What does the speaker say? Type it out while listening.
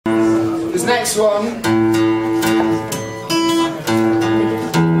This next one,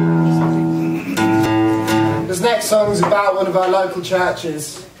 this next song is about one of our local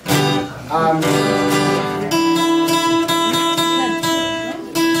churches. And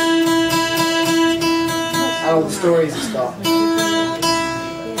all the stories it's got.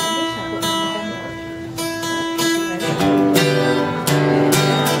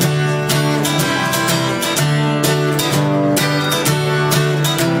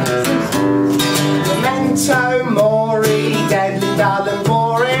 Memento mori, deadly dull and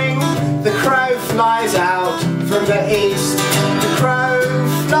boring. The crow flies out from the east. The crow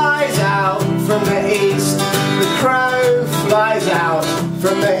flies out from the east. The crow flies out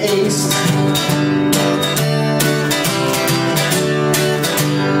from the east.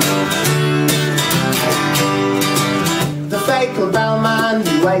 The faithful bellman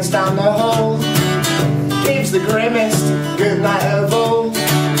who waits down the hall gives the grimmest good night of all.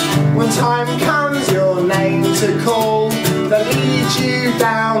 When time comes your name to call, they'll lead you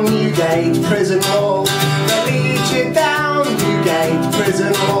down Newgate prison wall. They'll lead you down Newgate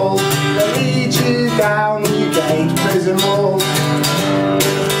prison wall. They'll lead you down Newgate prison wall.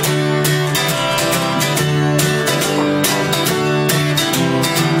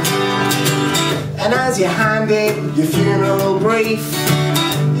 And as you're handed your funeral brief,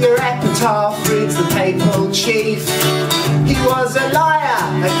 your epitaph reads the papal chief. He was a liar,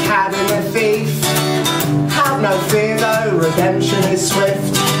 a cad and a thief. Have no fear though, redemption is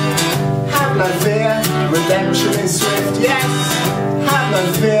swift. Have no fear, redemption is swift. Yes, have no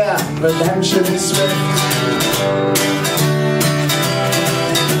fear, redemption is swift.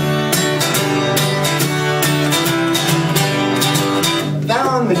 They're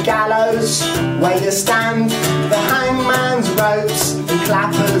on the gallows where you stand. The hangman's ropes and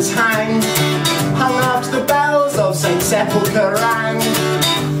clappers hang. Hung after the bells of St. Sepulchre rang.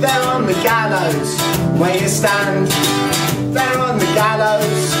 They're on the gallows where you stand. They're on the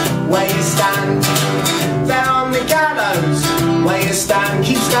gallows where you stand. They're on the gallows where you stand.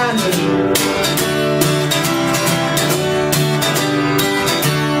 Keep standing.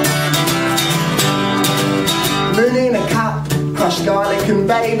 Moon in a cup, crushed garlic and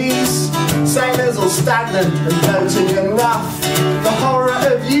babies. Sailors all stagnant and floating and rough. The horror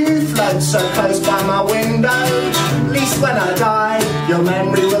of you floats so close by my window. At least when I die, your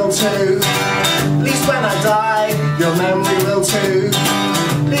memory will too. At least when I die, your memory will too.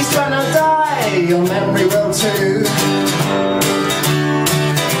 At least when I die, your memory will too.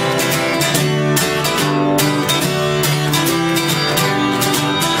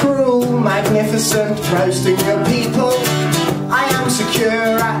 Cruel, magnificent, roasting your people. I am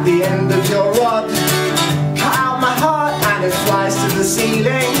secure at the end of your rod. Cut out my heart and it flies to the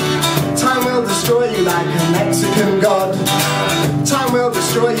ceiling. Time will destroy you like a Mexican god. Time will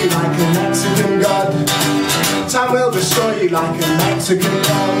destroy you like a Mexican god. Time will destroy you like a Mexican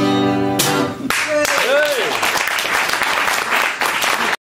god.